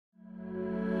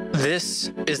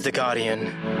This is The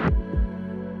Guardian.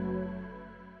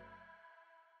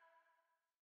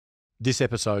 This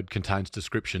episode contains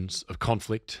descriptions of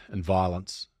conflict and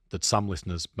violence that some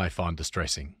listeners may find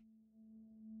distressing.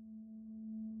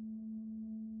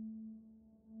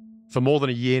 For more than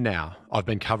a year now, I've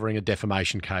been covering a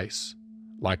defamation case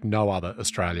like no other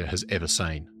Australia has ever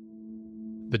seen.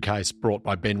 The case brought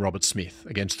by Ben Smith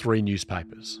against 3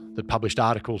 newspapers that published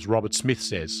articles Robert Smith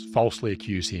says falsely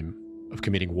accuse him of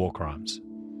committing war crimes.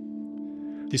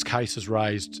 This case has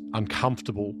raised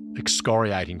uncomfortable,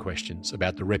 excoriating questions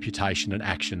about the reputation and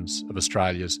actions of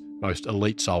Australia's most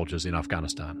elite soldiers in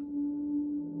Afghanistan.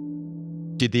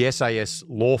 Did the SAS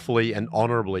lawfully and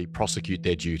honourably prosecute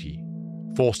their duty,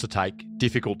 forced to take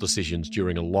difficult decisions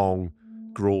during a long,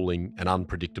 gruelling and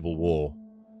unpredictable war?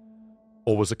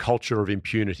 Or was a culture of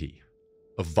impunity,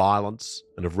 of violence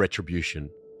and of retribution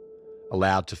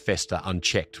allowed to fester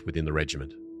unchecked within the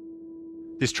regiment?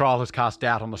 This trial has cast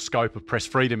doubt on the scope of press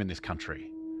freedom in this country.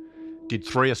 Did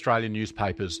 3 Australian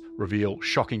newspapers reveal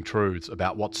shocking truths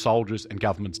about what soldiers and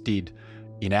governments did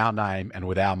in our name and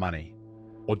with our money?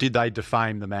 Or did they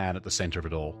defame the man at the centre of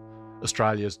it all,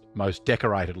 Australia's most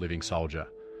decorated living soldier,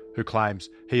 who claims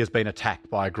he has been attacked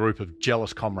by a group of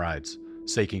jealous comrades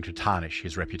seeking to tarnish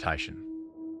his reputation?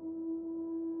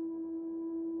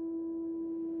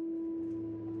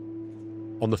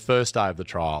 On the first day of the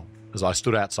trial, as I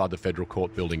stood outside the Federal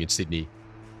Court building in Sydney,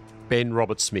 Ben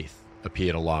Smith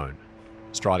appeared alone,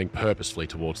 striding purposefully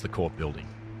towards the court building.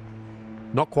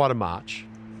 Not quite a march,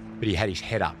 but he had his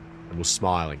head up and was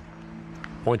smiling,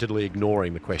 pointedly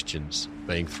ignoring the questions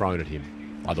being thrown at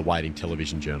him by the waiting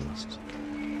television journalists.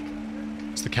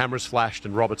 As the cameras flashed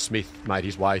and Robert Smith made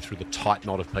his way through the tight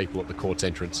knot of people at the court's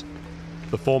entrance,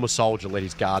 the former soldier let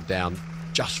his guard down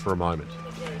just for a moment,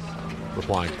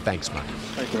 replying, "Thanks, mate,"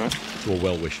 to a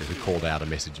well-wisher who called out a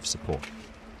message of support,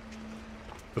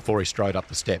 before he strode up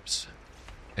the steps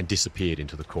and disappeared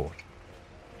into the court.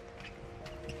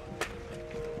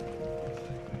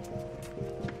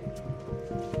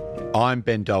 I'm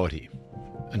Ben Doherty,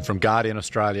 and from Guardian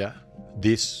Australia,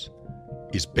 this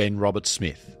is Ben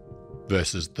Smith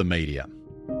versus the media.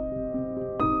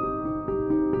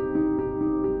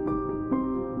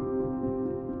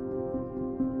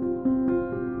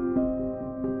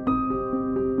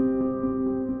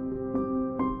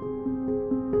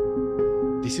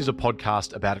 This is a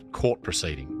podcast about a court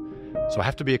proceeding, so I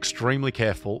have to be extremely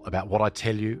careful about what I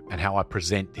tell you and how I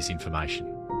present this information.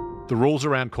 The rules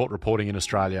around court reporting in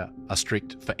Australia are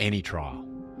strict for any trial,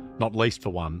 not least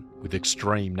for one with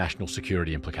extreme national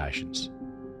security implications.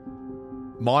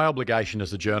 My obligation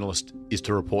as a journalist is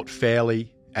to report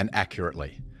fairly and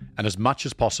accurately, and as much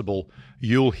as possible,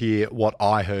 you'll hear what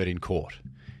I heard in court.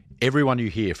 Everyone you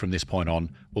hear from this point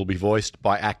on will be voiced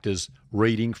by actors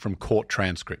reading from court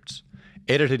transcripts,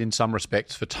 edited in some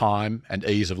respects for time and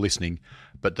ease of listening,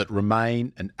 but that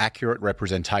remain an accurate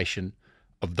representation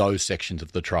of those sections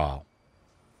of the trial.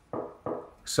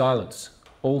 Silence.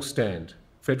 All stand.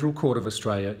 Federal Court of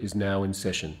Australia is now in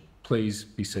session. Please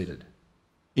be seated.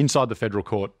 Inside the Federal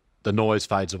Court, the noise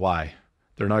fades away.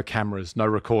 There are no cameras, no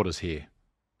recorders here,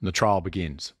 and the trial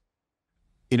begins.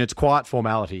 In its quiet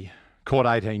formality, Court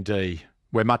 18D,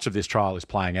 where much of this trial is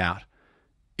playing out,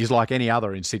 is like any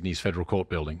other in Sydney's Federal Court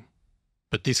building.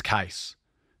 But this case,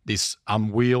 this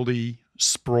unwieldy,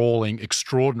 sprawling,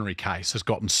 extraordinary case has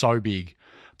gotten so big,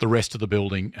 the rest of the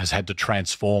building has had to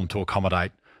transform to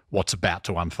accommodate what's about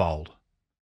to unfold.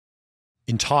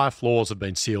 Entire floors have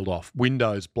been sealed off,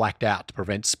 windows blacked out to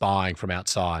prevent spying from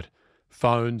outside,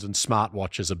 phones and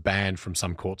smartwatches are banned from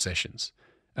some court sessions,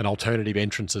 and alternative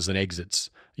entrances and exits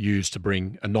used to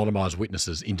bring anonymised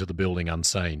witnesses into the building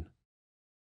unseen.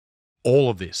 All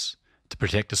of this to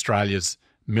protect Australia's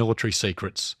military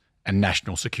secrets and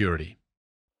national security.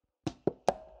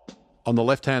 On the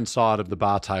left-hand side of the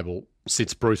bar table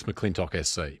sits Bruce McClintock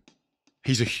SC.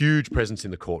 He's a huge presence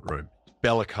in the courtroom,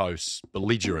 bellicose,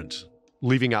 belligerent,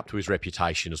 living up to his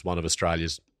reputation as one of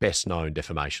Australia's best-known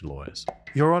defamation lawyers.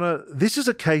 Your Honour, this is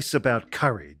a case about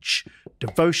courage,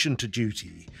 devotion to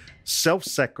duty,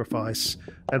 self-sacrifice,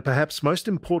 and perhaps most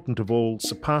important of all,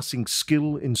 surpassing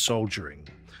skill in soldiering.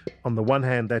 On the one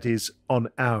hand, that is on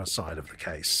our side of the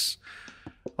case.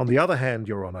 On the other hand,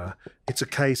 Your Honour, it's a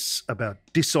case about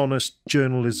dishonest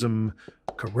journalism,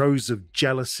 corrosive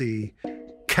jealousy,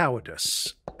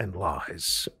 cowardice and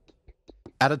lies.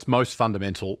 At its most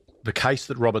fundamental, the case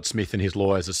that Robert Smith and his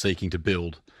lawyers are seeking to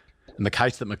build, and the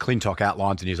case that McClintock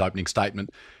outlines in his opening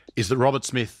statement, is that Robert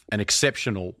Smith, an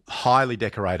exceptional, highly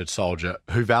decorated soldier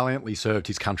who valiantly served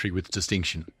his country with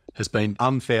distinction, has been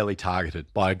unfairly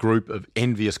targeted by a group of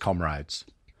envious comrades,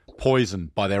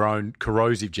 poisoned by their own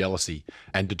corrosive jealousy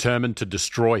and determined to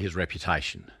destroy his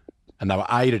reputation. And they were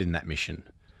aided in that mission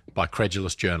by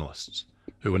credulous journalists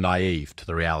who were naive to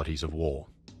the realities of war.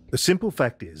 The simple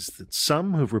fact is that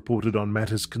some who've reported on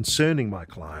matters concerning my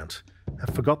client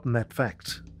have forgotten that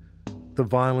fact, the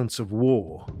violence of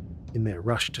war, in their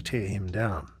rush to tear him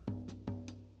down.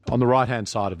 On the right-hand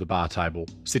side of the bar table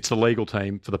sits the legal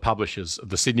team for the publishers of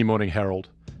the Sydney Morning Herald,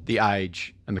 The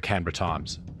Age and the Canberra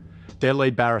Times. Their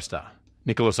lead barrister,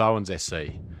 Nicholas Owens SC,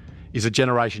 is a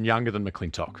generation younger than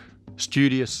McClintock,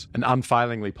 studious and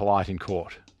unfailingly polite in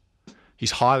court.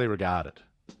 He's highly regarded,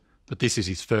 but this is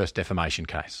his first defamation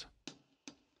case.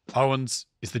 Owens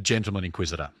is the gentleman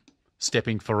inquisitor,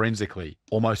 stepping forensically,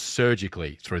 almost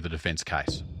surgically through the defence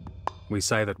case. We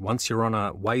say that once Your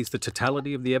Honour weighs the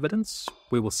totality of the evidence,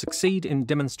 we will succeed in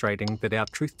demonstrating that our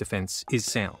truth defence is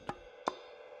sound.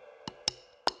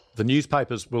 The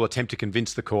newspapers will attempt to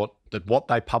convince the court that what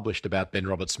they published about Ben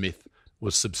Roberts-Smith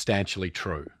was substantially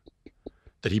true,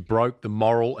 that he broke the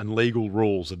moral and legal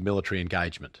rules of military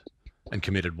engagement and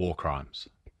committed war crimes,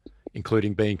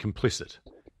 including being complicit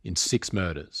in 6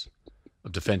 murders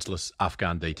of defenceless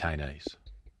Afghan detainees.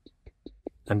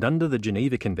 And under the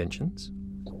Geneva Conventions,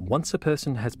 once a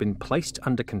person has been placed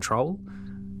under control,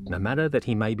 no matter that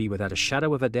he may be without a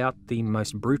shadow of a doubt the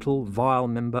most brutal, vile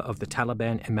member of the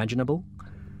Taliban imaginable,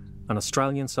 an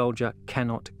Australian soldier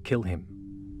cannot kill him.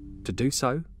 To do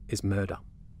so is murder.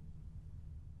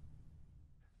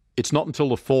 It's not until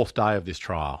the 4th day of this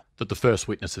trial that the first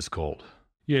witness is called.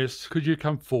 Yes, could you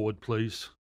come forward, please?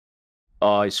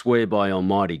 I swear by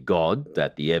Almighty God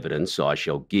that the evidence I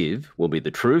shall give will be the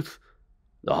truth,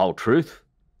 the whole truth,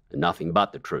 and nothing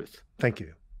but the truth. Thank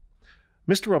you.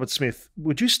 Mr. Roberts-Smith,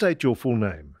 would you state your full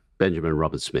name? Benjamin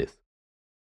Roberts-Smith.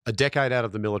 A decade out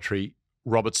of the military,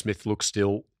 Roberts-Smith looks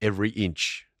still every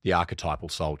inch the archetypal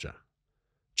soldier.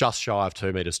 Just shy of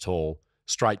 2 metres tall,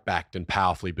 straight-backed and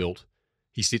powerfully built,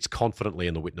 he sits confidently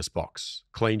in the witness box,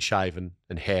 clean-shaven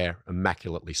and hair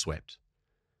immaculately swept.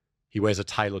 He wears a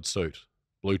tailored suit,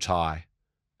 blue tie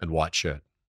and white shirt.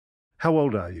 How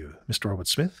old are you, Mr.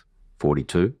 Roberts-Smith?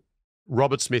 42.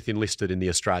 Roberts-Smith enlisted in the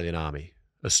Australian Army,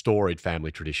 a storied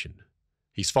family tradition.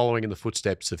 He's following in the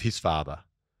footsteps of his father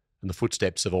and the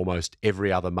footsteps of almost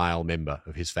every other male member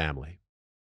of his family.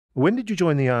 When did you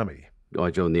join the Army?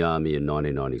 I joined the Army in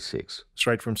 1996.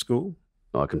 Straight from school?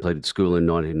 I completed school in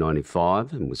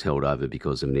 1995 and was held over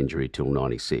because of an injury till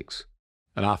 96.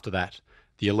 And after that,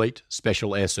 the elite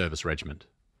Special Air Service Regiment,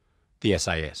 the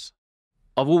SAS.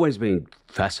 I've always been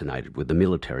fascinated with the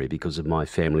military because of my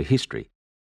family history.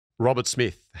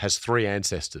 Roberts-Smith has 3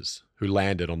 ancestors who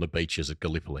landed on the beaches at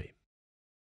Gallipoli.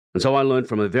 And so I learned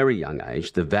from a very young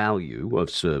age the value of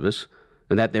service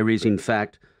and that there is, in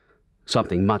fact,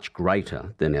 something much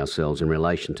greater than ourselves in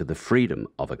relation to the freedom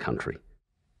of a country.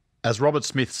 As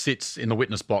Roberts-Smith sits in the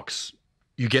witness box,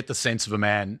 you get the sense of a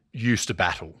man used to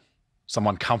battle,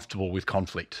 someone comfortable with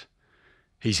conflict.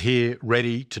 He's here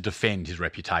ready to defend his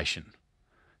reputation.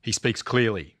 He speaks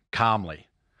clearly, calmly.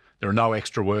 There are no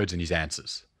extra words in his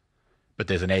answers, but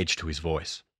there's an edge to his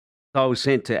voice. I was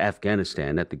sent to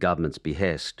Afghanistan at the government's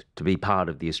behest to be part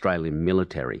of the Australian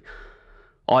military.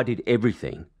 I did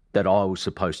everything that I was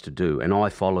supposed to do, and I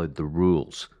followed the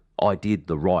rules. I did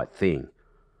the right thing.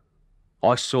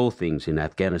 I saw things in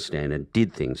Afghanistan and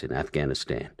did things in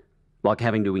Afghanistan, like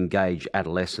having to engage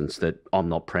adolescents that I'm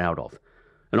not proud of,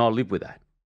 and I live with that.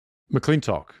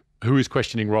 McClintock, who is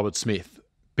questioning Roberts-Smith,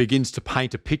 begins to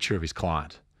paint a picture of his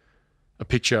client, a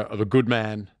picture of a good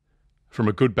man from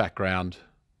a good background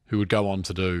who would go on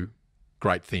to do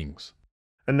great things.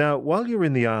 And now, while you're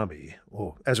in the Army,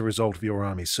 or as a result of your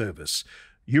Army service,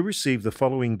 you receive the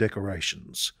following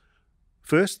decorations.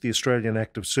 First, the Australian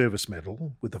Active Service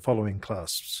Medal with the following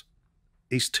clasps.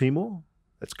 East Timor,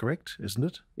 that's correct, isn't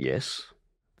it? Yes.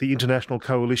 The International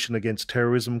Coalition Against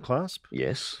Terrorism clasp.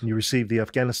 Yes. And you received the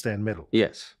Afghanistan Medal.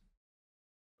 Yes.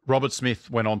 Roberts-Smith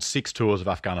went on 6 tours of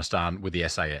Afghanistan with the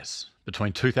SAS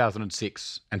between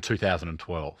 2006 and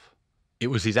 2012. It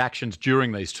was his actions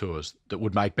during these tours that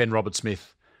would make Ben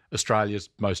Roberts-Smith Australia's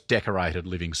most decorated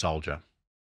living soldier.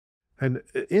 And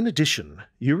in addition,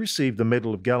 you received the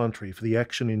Medal of Gallantry for the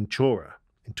action in Chora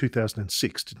in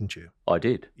 2006, didn't you? I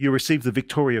did. You received the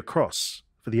Victoria Cross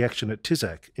for the action at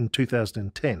Tizak in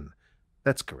 2010.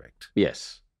 That's correct.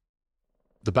 Yes.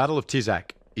 The Battle of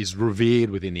Tizak is revered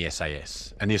within the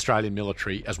SAS and the Australian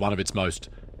military as one of its most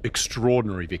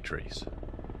extraordinary victories.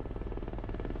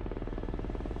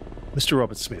 Mr.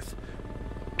 Roberts-Smith,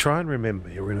 try and remember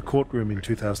you were in a courtroom in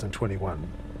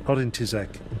 2021, not in Tizak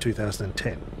in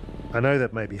 2010. I know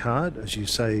that may be hard as you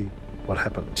say what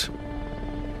happened.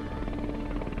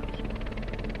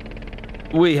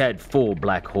 We had 4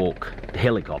 Black Hawk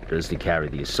helicopters to carry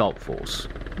the assault force,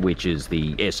 which is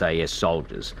the SAS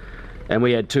soldiers, and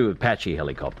we had 2 Apache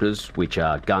helicopters, which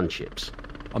are gunships.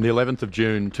 On the 11th of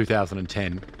June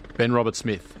 2010, Ben Robert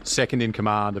Smith, second in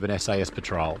command of an SAS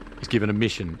patrol, is given a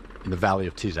mission in the valley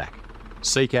of Tizak.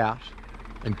 Seek out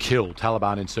and kill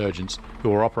Taliban insurgents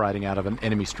who are operating out of an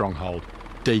enemy stronghold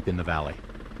deep in the valley.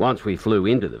 Once we flew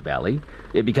into the valley,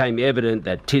 it became evident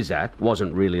that Tizak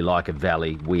wasn't really like a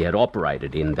valley we had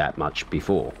operated in that much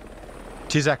before.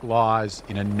 Tizak lies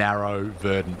in a narrow,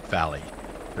 verdant valley.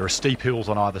 There are steep hills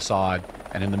on either side,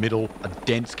 and in the middle, a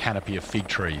dense canopy of fig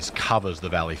trees covers the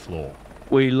valley floor.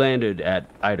 We landed at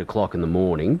 8 o'clock in the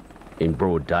morning in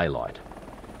broad daylight.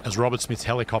 As Robert Smith's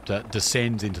helicopter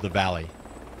descends into the valley,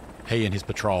 he and his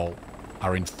patrol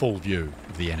are in full view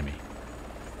of the enemy.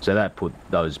 So that put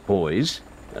those boys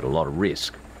at a lot of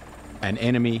risk. An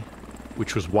enemy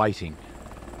which was waiting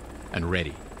and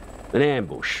ready. An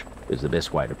ambush is the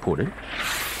best way to put it.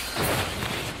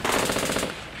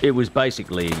 It was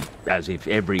basically as if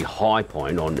every high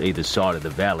point on either side of the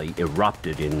valley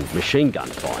erupted in machine gun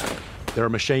fire. There are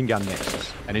machine gun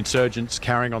nests and insurgents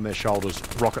carrying on their shoulders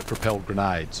rocket-propelled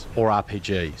grenades, or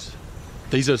RPGs.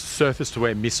 These are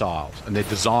surface-to-air missiles, and they're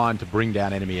designed to bring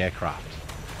down enemy aircraft.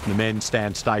 The men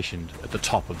stand stationed at the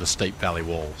top of the steep valley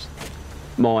walls.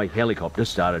 My helicopter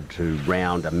started to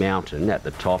round a mountain at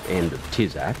the top end of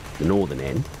Tizak, the northern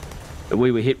end.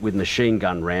 We were hit with machine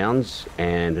gun rounds,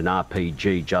 and an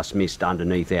RPG just missed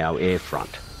underneath our air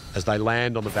front. As they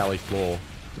land on the valley floor,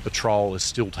 the patrol is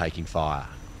still taking fire.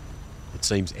 It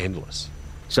seems endless.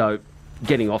 So,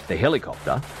 getting off the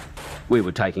helicopter, we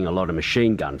were taking a lot of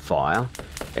machine gun fire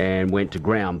and went to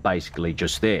ground basically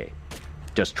just there,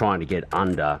 just trying to get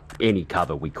under any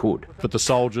cover we could. But the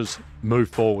soldiers move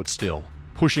forward still,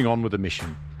 pushing on with the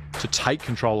mission to take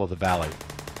control of the valley,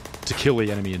 to kill the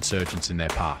enemy insurgents in their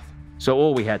path. So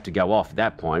all we had to go off at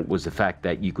that point was the fact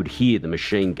that you could hear the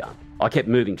machine gun. I kept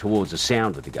moving towards the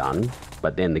sound of the gun,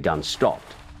 but then the gun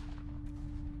stopped.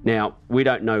 Now, we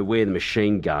don't know where the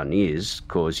machine gun is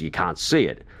because you can't see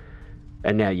it,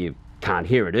 and now you can't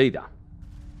hear it either.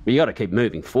 But you got to keep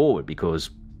moving forward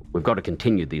because we've got to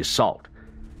continue the assault.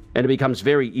 And it becomes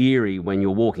very eerie when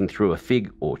you're walking through a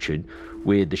fig orchard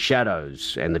with the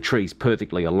shadows and the trees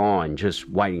perfectly aligned, just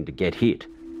waiting to get hit.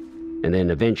 And then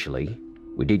eventually,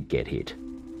 we did get hit.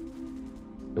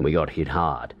 And we got hit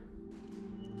hard.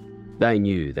 They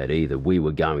knew that either we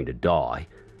were going to die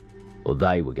or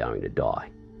they were going to die.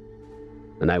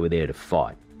 And they were there to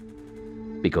fight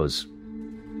because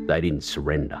they didn't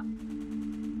surrender.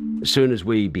 As soon as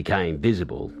we became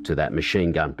visible to that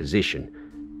machine gun position,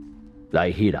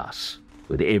 they hit us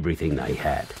with everything they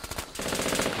had.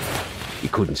 You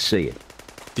couldn't see it.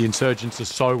 The insurgents are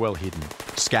so well hidden,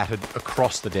 scattered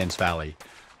across the dense valley,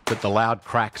 that the loud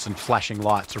cracks and flashing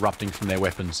lights erupting from their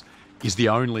weapons is the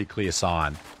only clear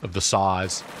sign of the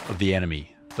size of the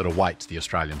enemy that awaits the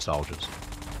Australian soldiers.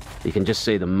 You can just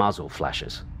see the muzzle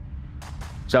flashes.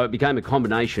 So it became a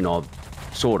combination of,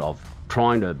 sort of,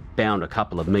 trying to bound a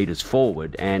couple of metres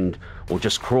forward or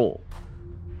just crawl.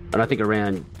 And I think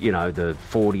around, the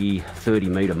 40, 30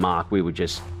 metre mark, we were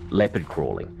just leopard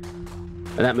crawling.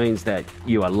 And that means that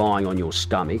you are lying on your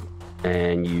stomach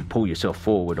and you pull yourself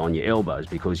forward on your elbows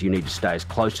because you need to stay as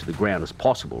close to the ground as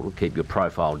possible to keep your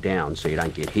profile down so you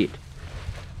don't get hit.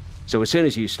 So as soon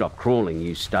as you stop crawling,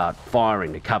 you start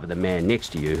firing to cover the man next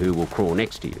to you who will crawl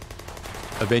next to you.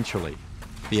 Eventually,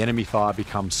 the enemy fire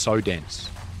becomes so dense,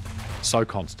 so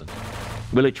constant.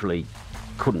 We literally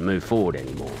couldn't move forward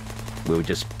anymore. We were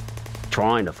just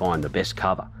trying to find the best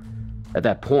cover. At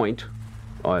that point,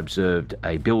 I observed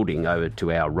a building over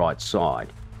to our right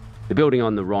side. The building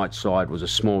on the right side was a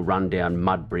small rundown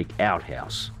mud brick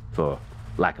outhouse, for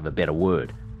lack of a better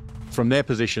word. From their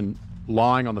position,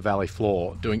 lying on the valley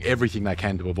floor, doing everything they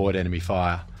can to avoid enemy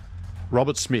fire,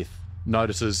 Robert Smith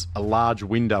notices a large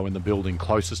window in the building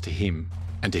closest to him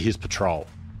and to his patrol.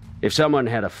 If someone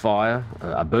had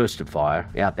a burst of fire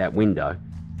out that window,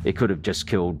 it could have just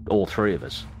killed all 3 of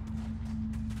us.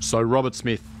 So Robert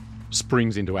Smith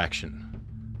springs into action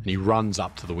and he runs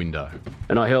up to the window.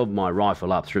 And I held my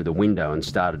rifle up through the window and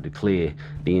started to clear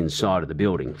the inside of the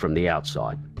building from the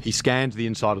outside. He scans the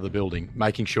inside of the building,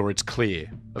 making sure it's clear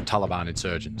of Taliban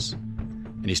insurgents.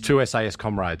 And his 2 SAS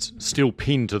comrades, still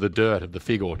pinned to the dirt of the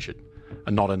fig orchard,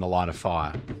 are not in the line of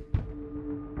fire.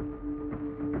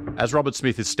 As Robert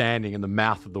Smith is standing in the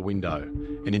mouth of the window,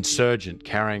 an insurgent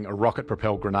carrying a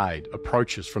rocket-propelled grenade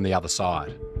approaches from the other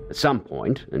side. At some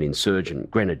point, an insurgent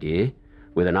grenadier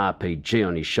with an RPG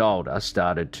on his shoulder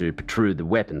started to protrude the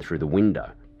weapon through the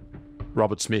window.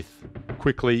 Robert Smith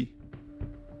quickly,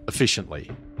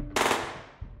 efficiently,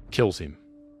 kills him.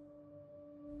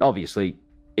 Obviously,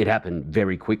 it happened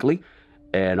very quickly,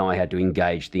 and I had to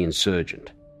engage the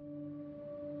insurgent.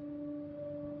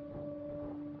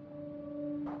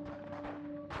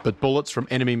 But bullets from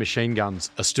enemy machine guns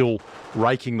are still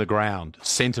raking the ground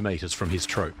centimetres from his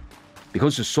troop.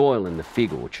 Because the soil in the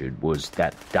fig orchard was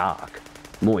that dark,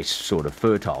 moist sort of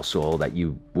fertile soil that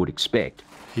you would expect,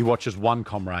 He watches one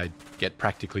comrade get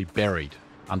practically buried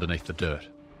underneath the dirt.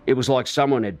 it was like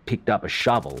someone had picked up a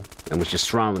shovel and was just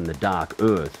throwing the dark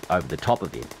earth over the top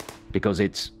of him. Because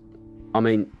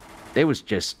there was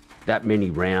just that many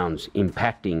rounds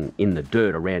impacting in the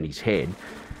dirt around his head,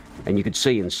 and you could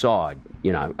see inside,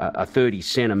 a 30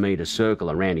 centimetre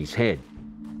circle around his head.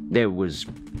 There was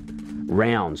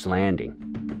rounds landing.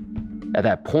 At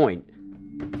that point,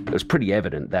 it was pretty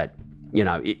evident that,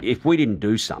 if we didn't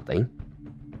do something,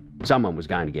 someone was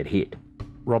going to get hit.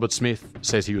 Robert Smith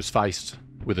says he was faced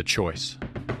with a choice.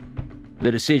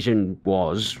 The decision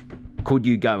was, could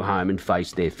you go home and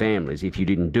face their families if you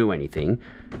didn't do anything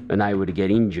and they were to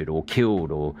get injured or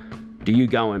killed, or do you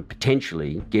go and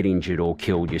potentially get injured or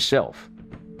killed yourself?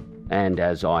 And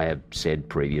as I have said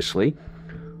previously,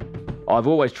 I've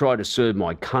always tried to serve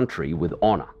my country with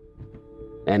honour.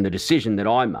 And the decision that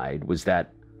I made was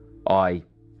that I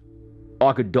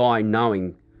could die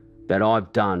knowing that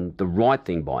I've done the right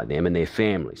thing by them and their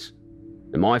families.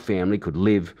 And my family could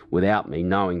live without me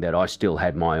knowing that I still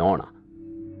had my honour.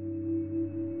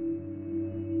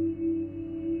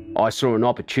 I saw an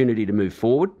opportunity to move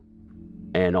forward,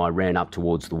 and I ran up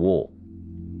towards the wall.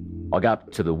 I got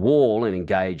up to the wall and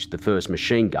engaged the first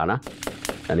machine gunner,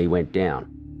 and he went down.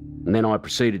 And then I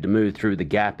proceeded to move through the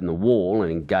gap in the wall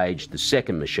and engaged the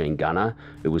second machine gunner,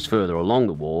 who was further along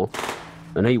the wall,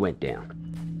 and he went down.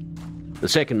 The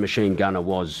second machine gunner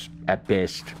was, at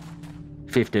best,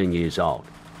 15 years old.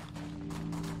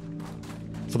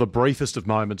 For the briefest of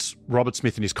moments, Robert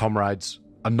Smith and his comrades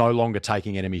are no longer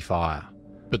taking enemy fire.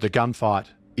 But the gunfight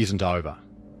isn't over.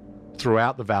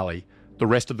 Throughout the valley, the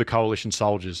rest of the coalition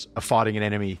soldiers are fighting an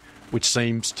enemy which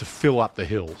seems to fill up the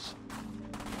hills.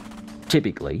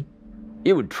 Typically,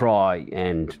 you would try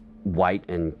and wait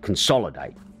and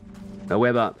consolidate.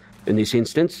 However, in this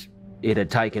instance, it had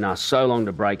taken us so long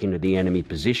to break into the enemy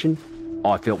position,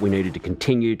 I felt we needed to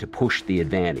continue to push the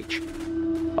advantage.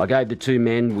 I gave the two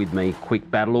men with me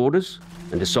quick battle orders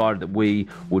and decided that we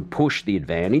would push the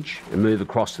advantage and move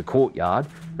across the courtyard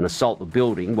and assault the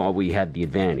building while we had the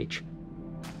advantage.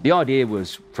 The idea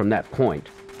was, from that point,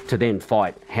 to then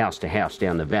fight house to house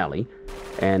down the valley,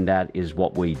 and that is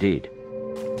what we did.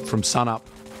 From sunup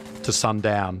to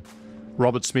sundown,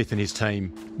 Robert Smith and his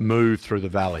team moved through the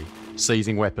valley,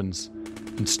 seizing weapons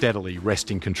and steadily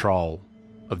wresting control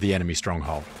of the enemy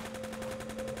stronghold.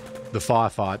 The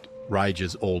firefight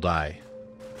rages all day.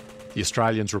 The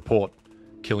Australians report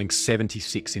killing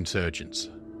 76 insurgents.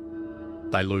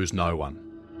 They lose no one.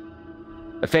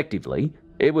 Effectively,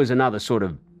 it was another sort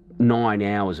of 9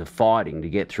 hours of fighting to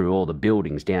get through all the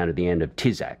buildings down to the end of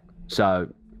Tizak.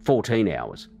 So 14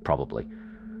 hours, probably.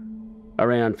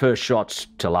 Around first shots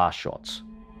to last shots.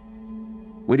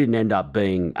 We didn't end up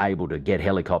being able to get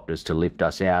helicopters to lift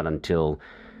us out until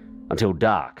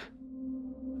dark.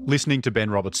 Listening to Ben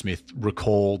Robert Smith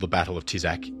recall the Battle of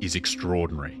Tizak is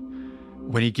extraordinary.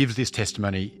 When he gives this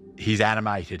testimony, he's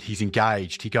animated, he's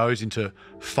engaged, he goes into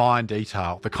fine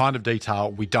detail, the kind of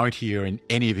detail we don't hear in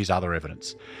any of his other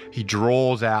evidence. He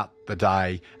draws out the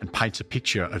day and paints a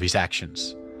picture of his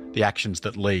actions, the actions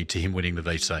that lead to him winning the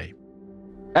VC.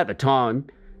 At the time,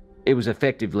 it was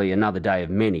effectively another day of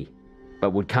many,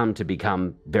 but would come to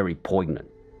become very poignant.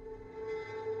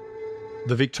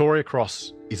 The Victoria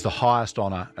Cross is the highest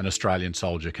honour an Australian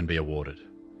soldier can be awarded,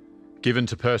 given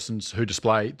to persons who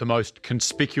display the most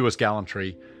conspicuous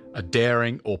gallantry, a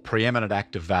daring or preeminent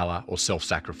act of valour or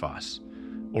self-sacrifice,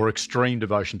 or extreme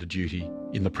devotion to duty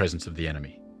in the presence of the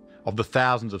enemy. Of the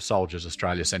thousands of soldiers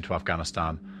Australia sent to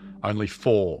Afghanistan, only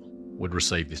 4 would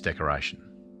receive this decoration.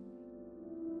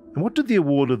 And what did the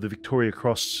award of the Victoria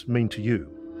Cross mean to you?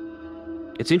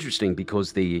 It's interesting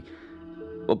because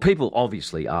people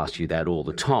obviously ask you that all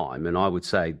the time, and I would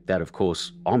say that, of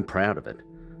course, I'm proud of it.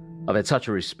 I've had such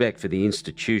a respect for the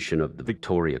institution of the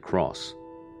Victoria Cross.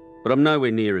 But I'm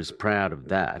nowhere near as proud of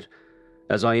that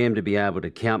as I am to be able to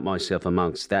count myself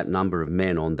amongst that number of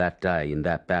men on that day in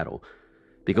that battle,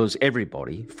 because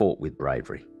everybody fought with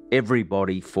bravery.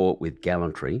 Everybody fought with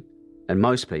gallantry, and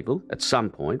most people, at some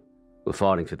point, were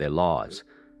fighting for their lives.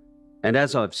 And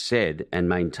as I've said and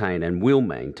maintain and will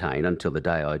maintain until the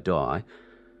day I die,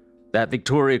 that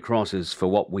Victoria Cross is for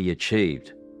what we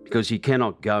achieved, because you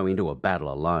cannot go into a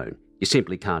battle alone. You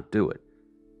simply can't do it.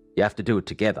 You have to do it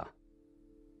together.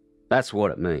 That's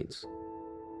what it means.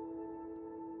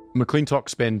 McClintock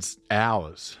spends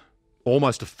hours,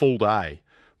 almost a full day,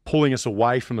 pulling us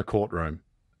away from the courtroom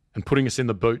and putting us in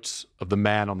the boots of the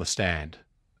man on the stand,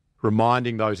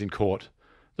 reminding those in court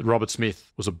that Robert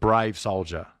Smith was a brave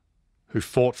soldier who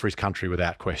fought for his country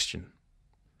without question.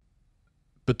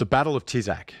 But the Battle of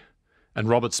Tizak and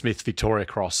Robert Smith's Victoria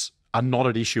Cross are not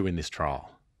at issue in this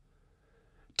trial.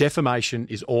 Defamation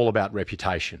is all about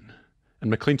reputation,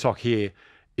 and McClintock here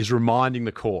is reminding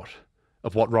the court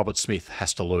of what Robert Smith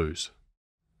has to lose.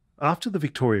 After the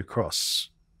Victoria Cross,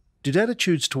 did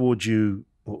attitudes towards you,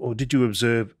 or did you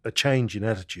observe a change in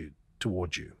attitude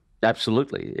towards you?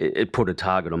 Absolutely. It put a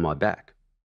target on my back.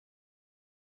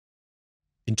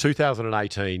 In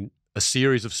 2018, a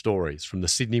series of stories from the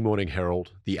Sydney Morning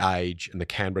Herald, The Age and the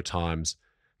Canberra Times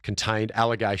contained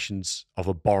allegations of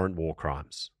abhorrent war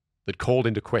crimes that called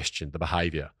into question the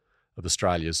behaviour of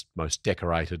Australia's most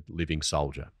decorated living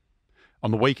soldier. On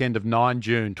the weekend of 9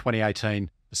 June 2018,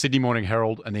 the Sydney Morning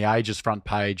Herald and The Age's front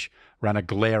page ran a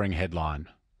glaring headline: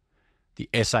 "The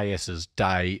SAS's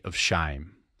Day of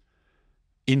Shame."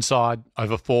 Inside,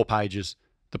 over 4 pages,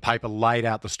 the paper laid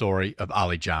out the story of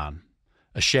Ali Jan,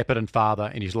 a shepherd and father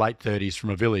in his late 30s from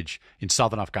a village in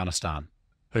southern Afghanistan,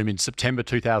 whom in September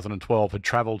 2012 had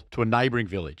travelled to a neighbouring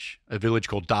village, a village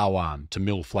called Darwan, to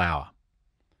mill flour.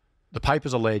 The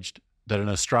papers alleged that an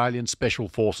Australian Special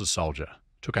Forces soldier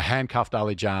took a handcuffed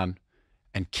Ali Jan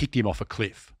and kicked him off a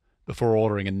cliff before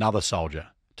ordering another soldier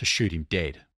to shoot him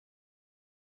dead.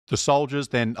 The soldiers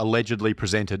then allegedly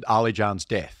presented Ali Jan's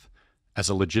death as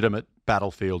a legitimate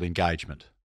battlefield engagement.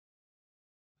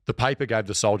 The paper gave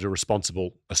the soldier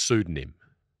responsible a pseudonym.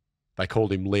 They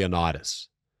called him Leonidas,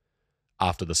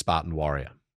 after the Spartan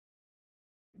warrior.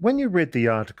 When you read the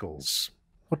articles,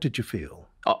 what did you feel?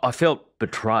 I felt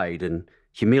betrayed and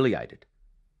humiliated.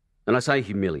 And I say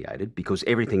humiliated because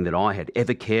everything that I had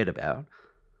ever cared about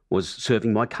was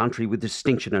serving my country with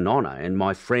distinction and honour, and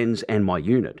my friends and my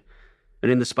unit.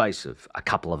 And in the space of a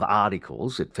couple of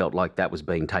articles, it felt like that was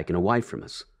being taken away from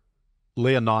us.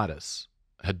 Leonidas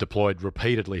had deployed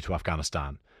repeatedly to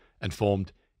Afghanistan and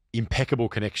formed impeccable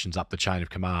connections up the chain of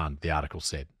command, the article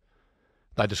said.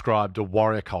 They described a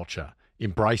warrior culture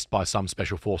embraced by some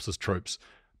Special Forces troops,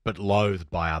 but loathed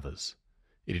by others.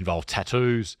 It involved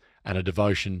tattoos and a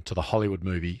devotion to the Hollywood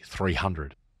movie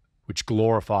 300, which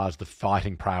glorifies the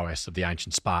fighting prowess of the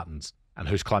ancient Spartans and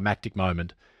whose climactic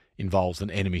moment involves an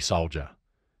enemy soldier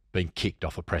being kicked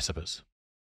off a precipice.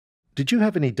 Did you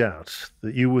have any doubt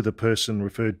that you were the person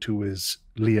referred to as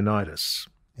Leonidas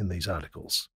in these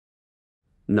articles?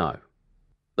 No.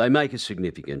 They make a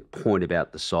significant point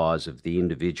about the size of the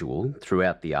individual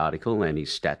throughout the article and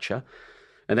his stature,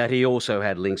 and that he also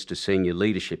had links to senior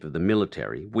leadership of the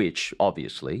military, which,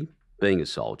 obviously, being a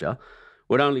soldier,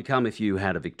 would only come if you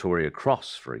had a Victoria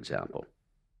Cross, for example.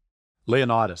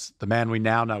 Leonidas, the man we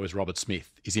now know as Robert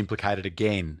Smith, is implicated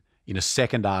again in a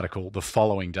second article the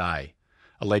following day,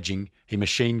 alleging he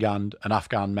machine-gunned an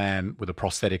Afghan man with a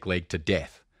prosthetic leg to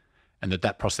death, and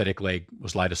that prosthetic leg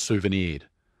was later souvenired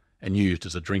and used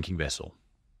as a drinking vessel.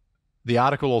 The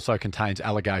article also contains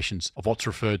allegations of what's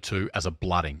referred to as a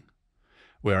blooding,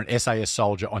 where an SAS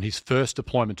soldier on his first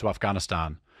deployment to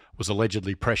Afghanistan was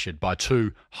allegedly pressured by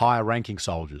 2 higher-ranking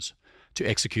soldiers to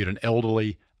execute an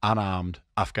elderly, unarmed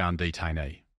Afghan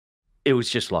detainee. It was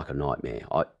just like a nightmare.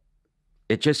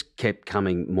 It just kept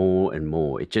coming more and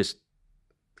more.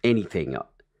 Anything,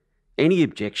 any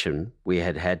objection we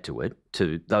had to it,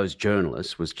 to those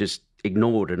journalists, was just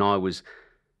ignored. And I was,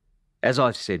 as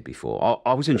I've said before,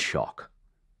 I was in shock.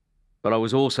 But I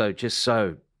was also just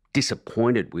so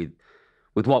disappointed with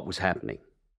what was happening.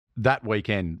 That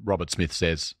weekend, Robert Smith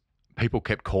says, people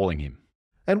kept calling him.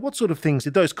 And what sort of things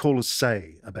did those callers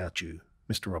say about you,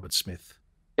 Mr. Robert Smith?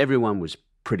 Everyone was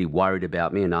pretty worried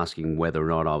about me and asking whether or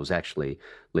not I was actually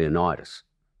Leonidas.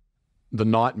 The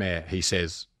nightmare, he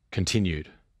says, continued.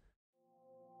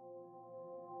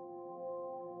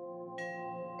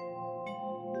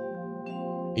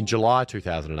 In July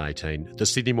 2018, the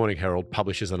Sydney Morning Herald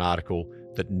publishes an article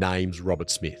that names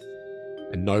Robert Smith,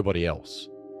 and nobody else,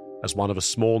 as one of a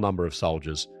small number of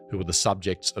soldiers who were the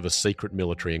subjects of a secret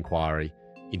military inquiry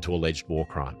into alleged war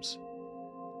crimes.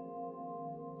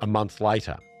 A month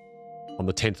later, on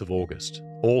the 10th of August,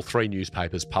 all 3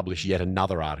 newspapers publish yet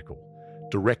another article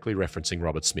directly referencing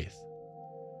Robert Smith.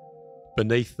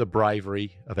 "Beneath the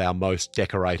bravery of our most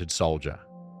decorated soldier"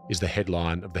 is the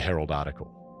headline of the Herald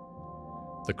article.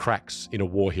 "The cracks in a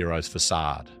war hero's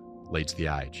facade," leads The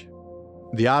Age.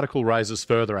 The article raises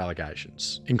further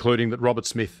allegations, including that Robert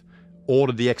Smith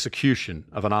ordered the execution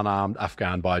of an unarmed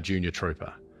Afghan by a junior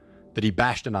trooper, that he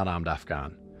bashed an unarmed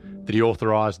Afghan, that he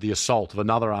authorised the assault of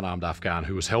another unarmed Afghan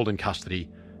who was held in custody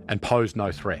and posed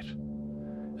no threat,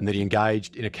 and that he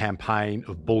engaged in a campaign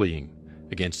of bullying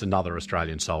against another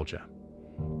Australian soldier.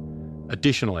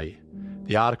 Additionally,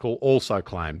 the article also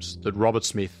claims that Robert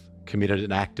Smith committed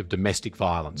an act of domestic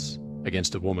violence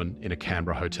against a woman in a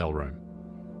Canberra hotel room.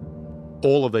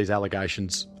 All of these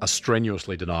allegations are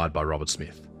strenuously denied by Robert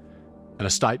Smith, and a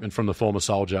statement from the former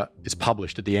soldier is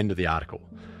published at the end of the article,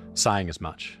 saying as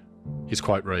much. His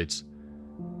quote reads,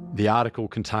 "The article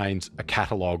contains a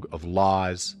catalogue of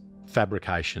lies,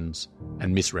 fabrications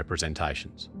and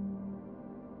misrepresentations."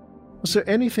 Was there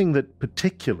anything that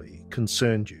particularly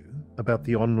concerned you about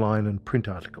the online and print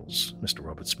articles, Mr.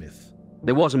 Robert Smith?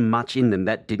 There wasn't much in them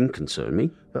that didn't concern me.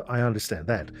 I understand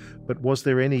that, but was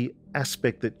there any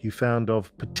aspect that you found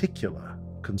of particular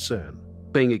concern?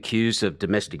 Being accused of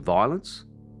domestic violence,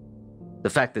 the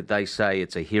fact that they say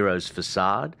it's a hero's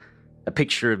facade, a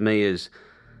picture of me as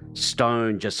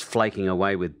stone just flaking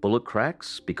away with bullet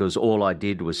cracks because all I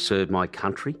did was serve my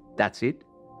country, that's it.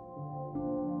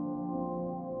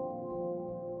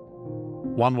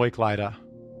 1 week later,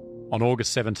 on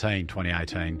August 17,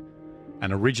 2018,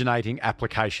 an originating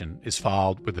application is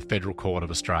filed with the Federal Court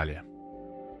of Australia.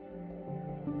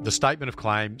 The statement of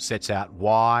claim sets out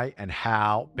why and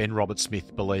how Ben Robert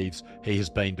Smith believes he has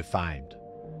been defamed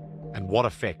and what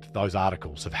effect those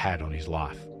articles have had on his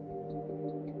life.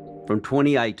 From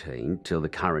 2018 till the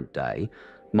current day,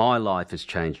 my life has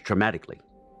changed dramatically.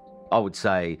 I would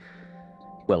say,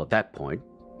 well, at that point,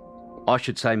 I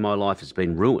should say my life has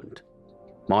been ruined.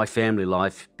 My family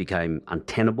life became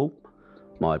untenable.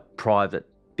 My private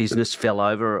business fell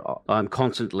over. I'm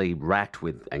constantly racked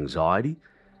with anxiety.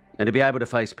 And to be able to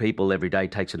face people every day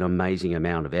takes an amazing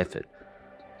amount of effort.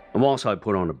 And whilst I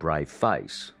put on a brave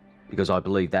face, because I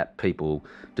believe that people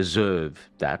deserve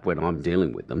that when I'm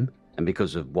dealing with them, and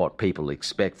because of what people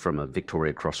expect from a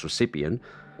Victoria Cross recipient,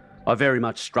 I very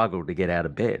much struggle to get out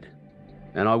of bed.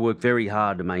 And I work very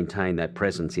hard to maintain that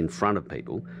presence in front of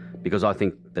people because I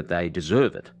think that they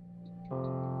deserve it.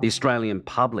 The Australian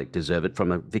public deserve it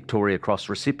from a Victoria Cross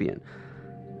recipient.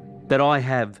 That I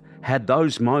have had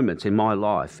those moments in my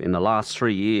life in the last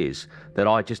 3 years that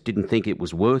I just didn't think it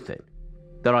was worth it.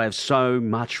 That I have so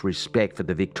much respect for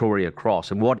the Victoria Cross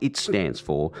and what it stands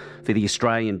for the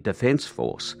Australian Defence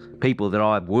Force, people that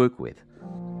I've worked with.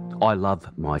 I love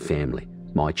my family,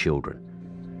 my children.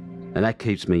 And that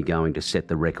keeps me going to set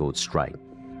the record straight.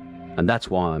 And that's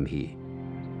why I'm here.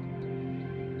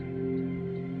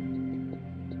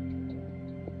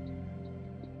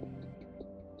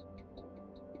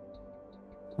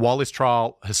 While this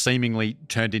trial has seemingly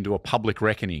turned into a public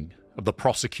reckoning of the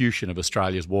prosecution of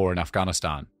Australia's war in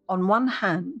Afghanistan. On one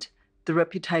hand, the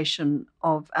reputation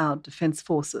of our defence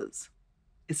forces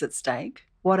is at stake.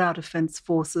 What our defence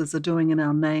forces are doing in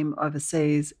our name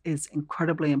overseas is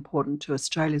incredibly important to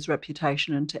Australia's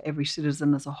reputation and to every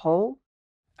citizen as a whole.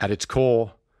 At its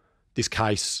core, this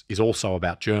case is also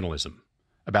about journalism,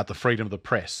 about the freedom of the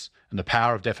press and the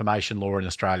power of defamation law in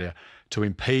Australia to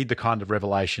impede the kind of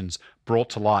revelations brought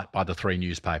to light by the three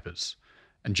newspapers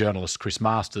and journalists Chris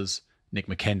Masters, Nick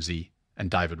McKenzie and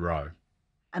David Rowe.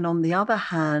 And on the other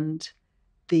hand,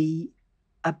 the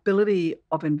ability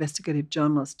of investigative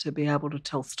journalists to be able to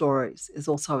tell stories is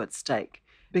also at stake,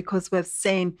 because we've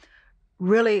seen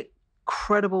really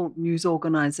credible news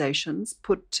organisations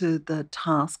put to the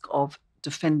task of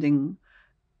defending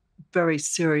very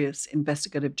serious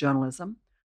investigative journalism.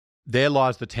 There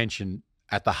lies the tension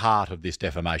at the heart of this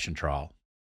defamation trial,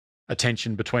 a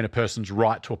tension between a person's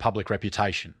right to a public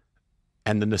reputation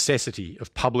and the necessity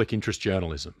of public interest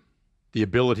journalism, the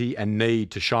ability and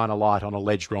need to shine a light on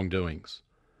alleged wrongdoings,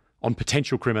 on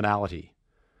potential criminality,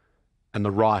 and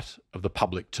the right of the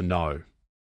public to know.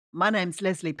 My name's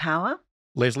Leslie Power.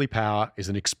 Leslie Power is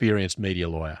an experienced media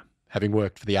lawyer, having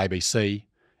worked for the ABC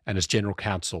and as General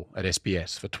Counsel at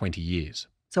SBS for 20 years.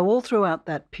 So all throughout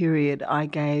that period, I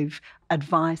gave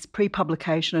advice,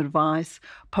 pre-publication advice,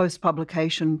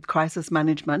 post-publication crisis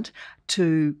management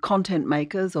to content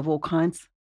makers of all kinds.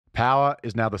 Power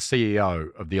is now the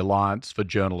CEO of the Alliance for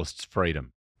Journalists'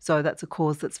 Freedom. So that's a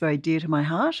cause that's very dear to my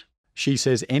heart. She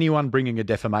says anyone bringing a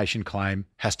defamation claim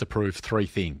has to prove three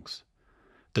things: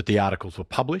 that the articles were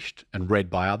published and read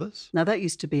by others. Now, that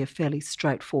used to be a fairly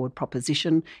straightforward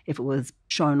proposition. If it was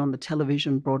shown on the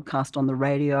television, broadcast on the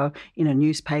radio, in a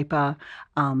newspaper,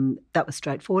 that was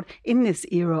straightforward. In this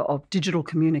era of digital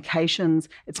communications,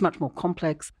 it's much more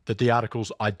complex. That the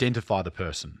articles identify the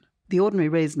person. The ordinary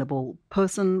reasonable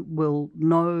person will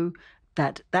know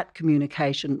that that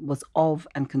communication was of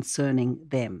and concerning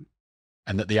them.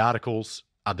 And that the articles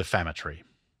are defamatory.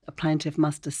 A plaintiff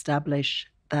must establish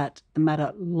that the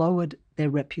matter lowered their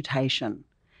reputation,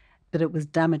 that it was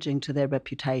damaging to their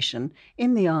reputation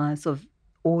in the eyes of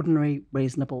ordinary,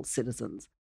 reasonable citizens.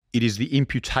 It is the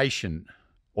imputation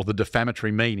or the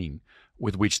defamatory meaning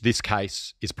with which this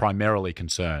case is primarily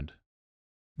concerned.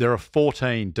 There are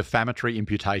 14 defamatory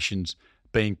imputations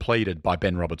being pleaded by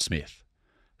Ben Smith.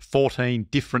 14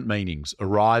 different meanings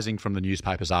arising from the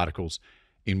newspaper's articles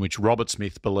in which Robert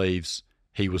Smith believes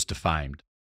he was defamed.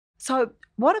 So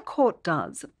what a court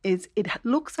does is it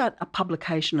looks at a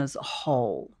publication as a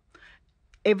whole,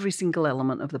 every single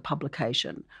element of the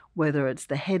publication, whether it's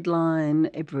the headline,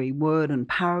 every word and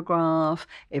paragraph,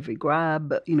 every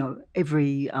grab,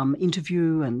 every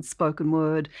interview and spoken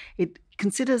word. It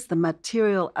considers the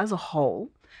material as a whole,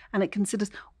 and it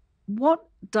considers what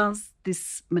does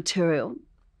this material,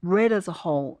 read as a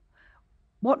whole,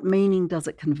 what meaning does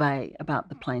it convey about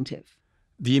the plaintiff?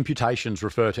 The imputations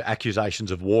refer to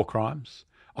accusations of war crimes,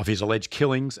 of his alleged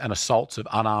killings and assaults of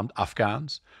unarmed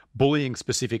Afghans, bullying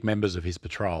specific members of his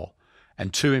patrol,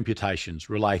 and 2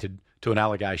 imputations related to an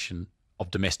allegation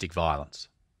of domestic violence.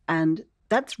 And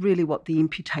that's really what the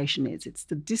imputation is. It's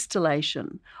the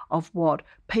distillation of what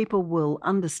people will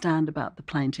understand about the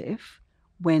plaintiff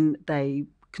when they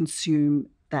consume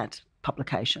that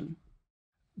publication.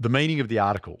 The meaning of the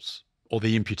articles or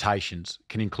the imputations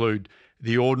can include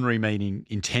the ordinary meaning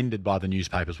intended by the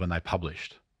newspapers when they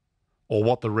published, or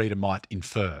what the reader might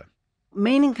infer.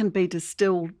 Meaning can be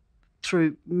distilled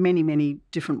through many, many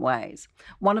different ways.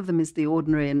 One of them is the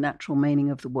ordinary and natural meaning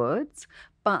of the words,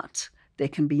 but there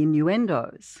can be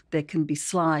innuendos, there can be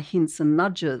sly hints and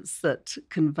nudges that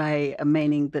convey a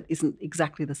meaning that isn't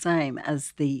exactly the same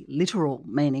as the literal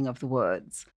meaning of the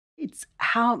words. It's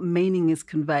how meaning is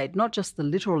conveyed, not just the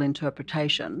literal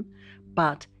interpretation,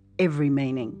 but every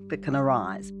meaning that can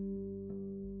arise.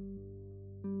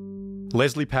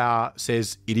 Leslie Power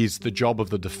says it is the job of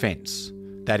the defence,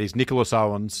 that is Nicholas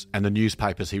Owens and the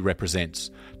newspapers he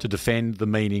represents, to defend the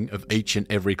meaning of each and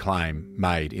every claim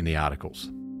made in the articles.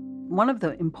 One of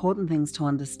the important things to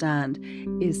understand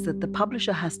is that the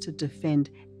publisher has to defend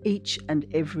each and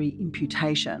every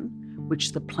imputation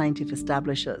which the plaintiff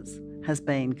establishes has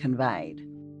been conveyed.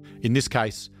 In this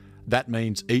case, that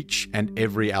means each and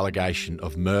every allegation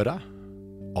of murder,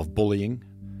 of bullying,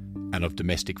 and of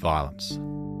domestic violence.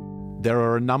 There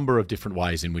are a number of different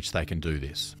ways in which they can do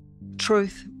this.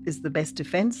 Truth is the best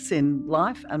defence in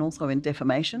life and also in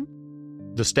defamation.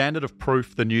 The standard of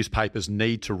proof the newspapers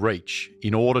need to reach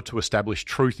in order to establish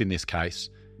truth in this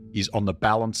case is on the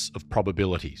balance of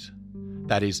probabilities.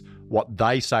 That is, what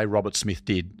they say Robert Smith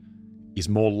did is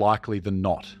more likely than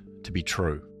not to be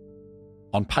true.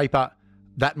 On paper,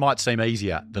 that might seem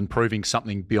easier than proving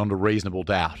something beyond a reasonable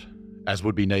doubt, as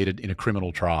would be needed in a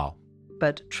criminal trial.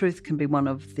 But truth can be one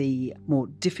of the more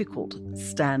difficult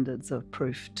standards of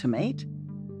proof to meet.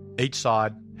 Each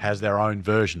side has their own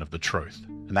version of the truth,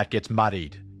 and that gets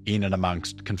muddied in and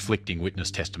amongst conflicting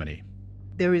witness testimony.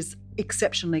 There is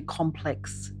exceptionally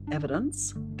complex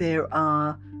evidence. There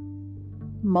are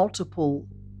multiple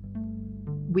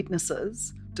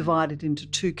witnesses divided into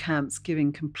 2 camps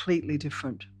giving completely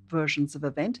different versions of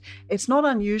event. It's not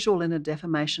unusual in a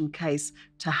defamation case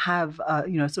to have,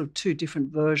 sort of 2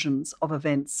 different versions of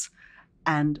events,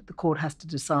 and the court has to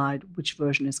decide which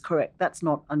version is correct. That's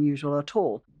not unusual at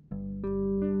all.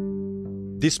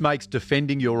 This makes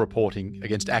defending your reporting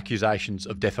against accusations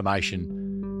of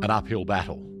defamation an uphill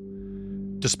battle.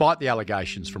 Despite the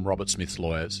allegations from Robert Smith's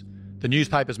lawyers, the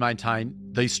newspapers maintain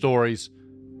these stories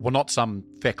were not some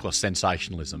feckless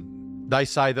sensationalism. They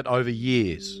say that over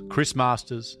years, Chris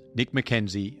Masters, Nick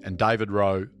McKenzie and David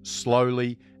Rowe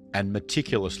slowly and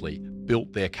meticulously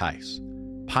built their case,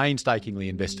 painstakingly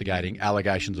investigating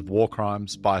allegations of war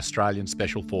crimes by Australian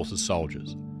Special Forces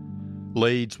soldiers.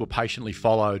 Leads were patiently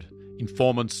followed,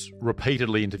 informants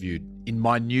repeatedly interviewed in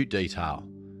minute detail,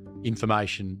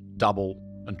 information double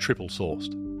and triple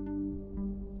sourced.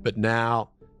 But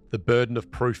now, the burden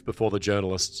of proof before the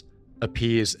journalists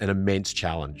appears an immense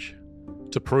challenge.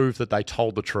 To prove that they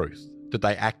told the truth, that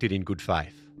they acted in good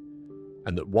faith,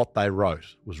 and that what they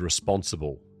wrote was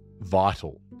responsible,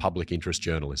 vital public interest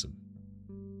journalism.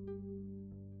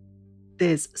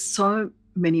 There's so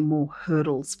many more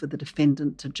hurdles for the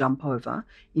defendant to jump over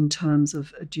in terms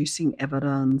of adducing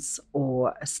evidence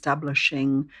or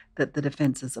establishing that the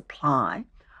defences apply,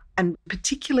 and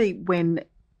particularly when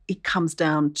it comes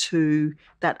down to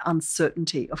that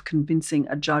uncertainty of convincing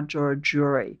a judge or a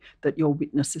jury that your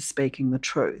witness is speaking the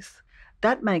truth.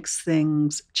 That makes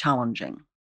things challenging.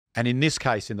 And in this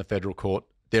case in the federal court,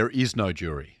 there is no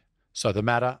jury. So the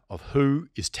matter of who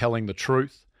is telling the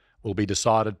truth will be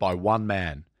decided by one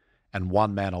man and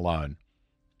one man alone,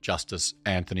 Justice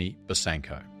Anthony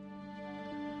Besanko.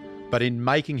 But in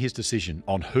making his decision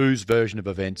on whose version of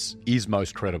events is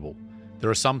most credible, there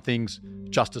are some things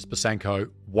Justice Besanko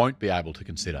won't be able to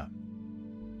consider.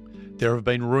 There have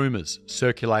been rumours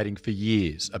circulating for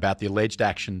years about the alleged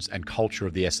actions and culture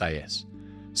of the SAS,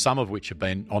 some of which have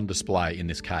been on display in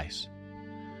this case.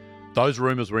 Those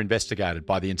rumours were investigated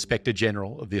by the Inspector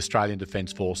General of the Australian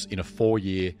Defence Force in a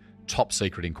 4-year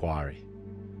top-secret inquiry.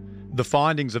 The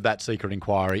findings of that secret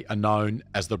inquiry are known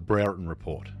as the Brereton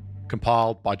Report,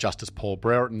 compiled by Justice Paul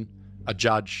Brereton, a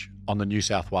judge on the New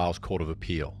South Wales Court of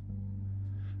Appeal.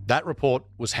 That report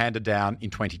was handed down in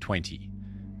 2020,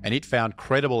 and it found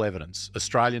credible evidence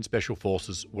Australian Special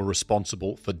Forces were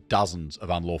responsible for dozens of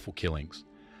unlawful killings,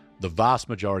 the vast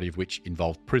majority of which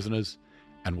involved prisoners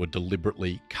and were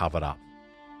deliberately covered up.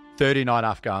 39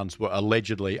 Afghans were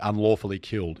allegedly unlawfully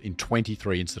killed in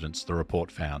 23 incidents, the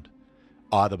report found,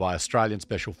 either by Australian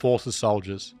Special Forces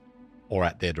soldiers or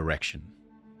at their direction.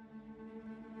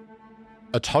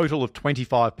 A total of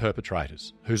 25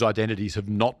 perpetrators, whose identities have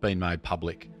not been made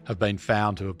public, have been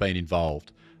found to have been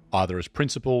involved, either as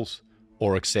principals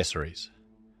or accessories.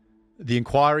 The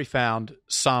inquiry found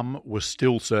some were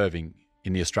still serving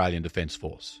in the Australian Defence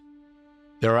Force.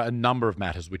 There are a number of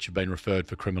matters which have been referred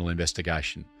for criminal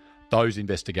investigation. Those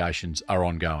investigations are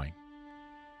ongoing.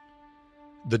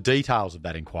 The details of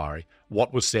that inquiry,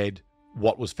 what was said,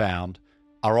 what was found,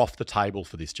 are off the table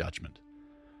for this judgment.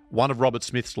 One of Robert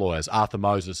Smith's lawyers, Arthur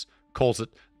Moses, calls it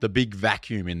the big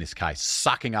vacuum in this case,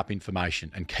 sucking up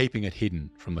information and keeping it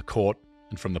hidden from the court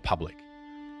and from the public.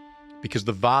 Because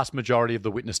the vast majority of the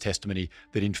witness testimony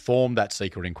that informed that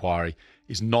secret inquiry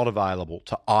is not available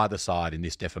to either side in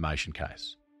this defamation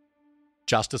case.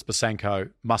 Justice Besanko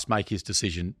must make his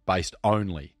decision based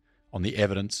only on the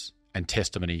evidence and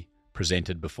testimony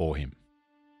presented before him.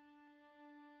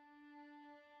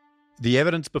 The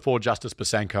evidence before Justice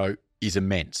Besanko is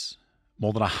immense.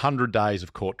 More than 100 days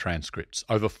of court transcripts,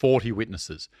 over 40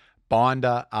 witnesses,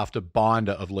 binder after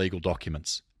binder of legal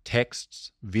documents,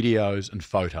 texts, videos and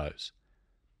photos.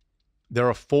 There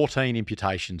are 14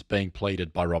 imputations being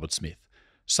pleaded by Robert Smith,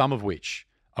 some of which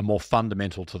are more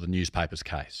fundamental to the newspaper's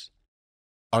case.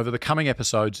 Over the coming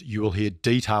episodes, you will hear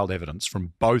detailed evidence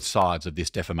from both sides of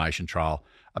this defamation trial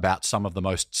about some of the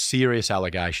most serious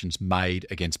allegations made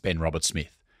against Ben Robert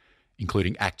Smith,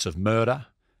 including acts of murder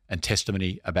and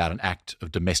testimony about an act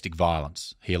of domestic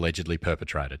violence he allegedly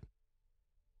perpetrated.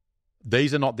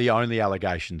 These are not the only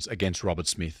allegations against Robert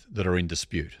Smith that are in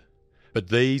dispute, but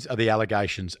these are the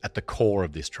allegations at the core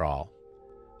of this trial.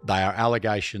 They are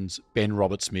allegations Ben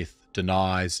Robert Smith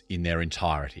denies in their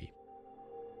entirety.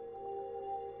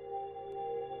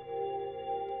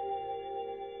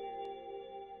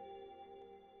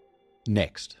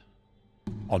 Next,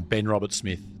 on Ben Robert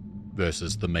Smith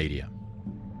versus the media.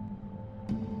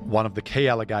 One of the key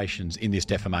allegations in this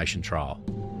defamation trial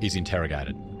is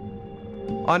interrogated.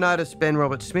 I noticed Ben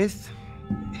Robert Smith.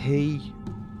 He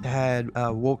had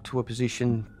walked to a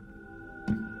position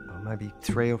maybe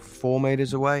 3 or 4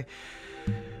 metres away.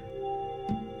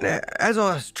 Now, as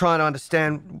I was trying to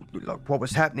understand what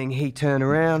was happening, he turned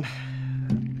around,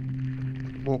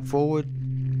 walked forward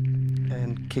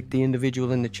and kicked the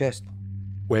individual in the chest.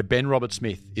 Where Ben Robert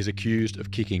Smith is accused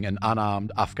of kicking an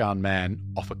unarmed Afghan man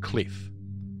off a cliff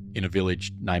in a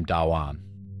village named Darwan.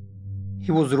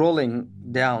 He was rolling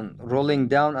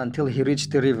down until he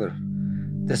reached the river.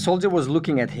 The soldier was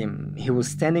looking at him. He was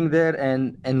standing there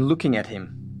and looking at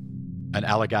him. An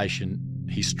allegation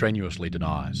he strenuously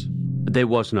denies. There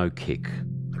was no kick.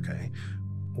 Okay.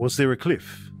 Was there a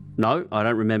cliff? No, I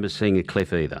don't remember seeing a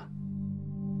cliff either.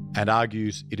 And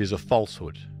argues it is a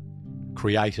falsehood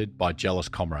created by jealous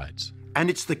comrades. And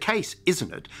it's the case,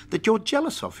 isn't it, that you're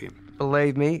jealous of him?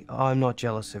 Believe me, I'm not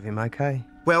jealous of him, okay?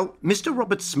 Well, Mr.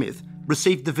 Robert Smith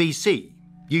received the VC.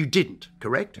 You didn't,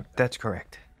 correct? That's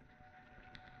correct.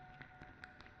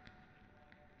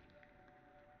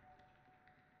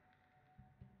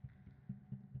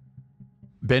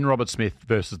 Ben Robert Smith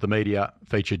versus the media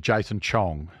featured Jason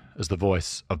Chong as the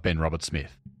voice of Ben Robert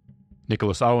Smith.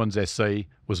 Nicholas Owens SC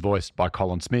was voiced by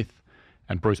Colin Smith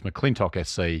and Bruce McClintock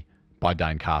SC by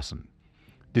Dane Carson.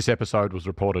 This episode was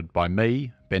reported by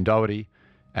me, Ben Doherty,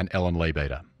 and Ellen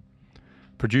Leabeater.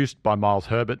 Produced by Miles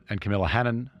Herbert and Camilla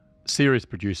Hannon, series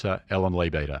producer Ellen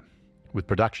Leabeater, with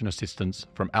production assistance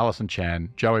from Alison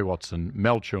Chan, Joey Watson,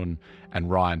 Mel Chun and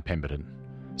Ryan Pemberton.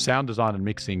 Sound design and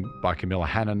mixing by Camilla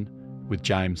Hannon with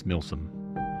James Milsom.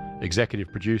 Executive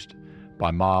produced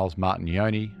by Miles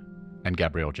Martignoni and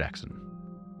Gabrielle Jackson.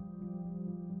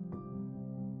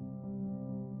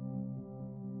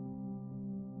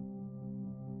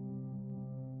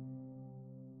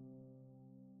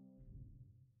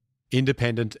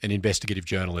 Independent and investigative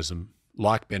journalism,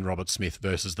 like Ben Smith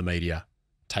versus the media,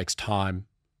 takes time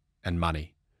and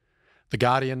money. The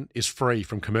Guardian is free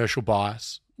from commercial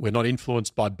bias. We're not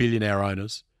influenced by billionaire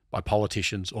owners, by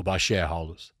politicians or by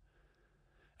shareholders.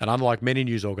 And unlike many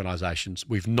news organisations,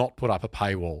 we've not put up a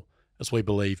paywall, as we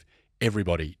believe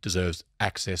everybody deserves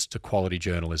access to quality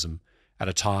journalism at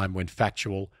a time when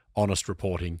factual, honest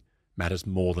reporting matters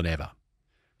more than ever.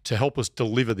 To help us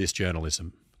deliver this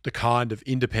journalism, the kind of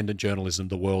independent journalism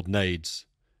the world needs,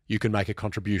 you can make a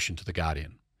contribution to The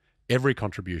Guardian. Every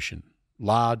contribution,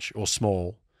 large or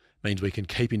small, means we can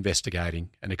keep investigating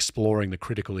and exploring the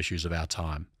critical issues of our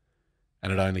time.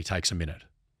 And it only takes a minute.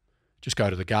 Just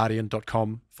go to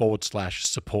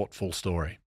theguardian.com/support full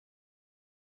story.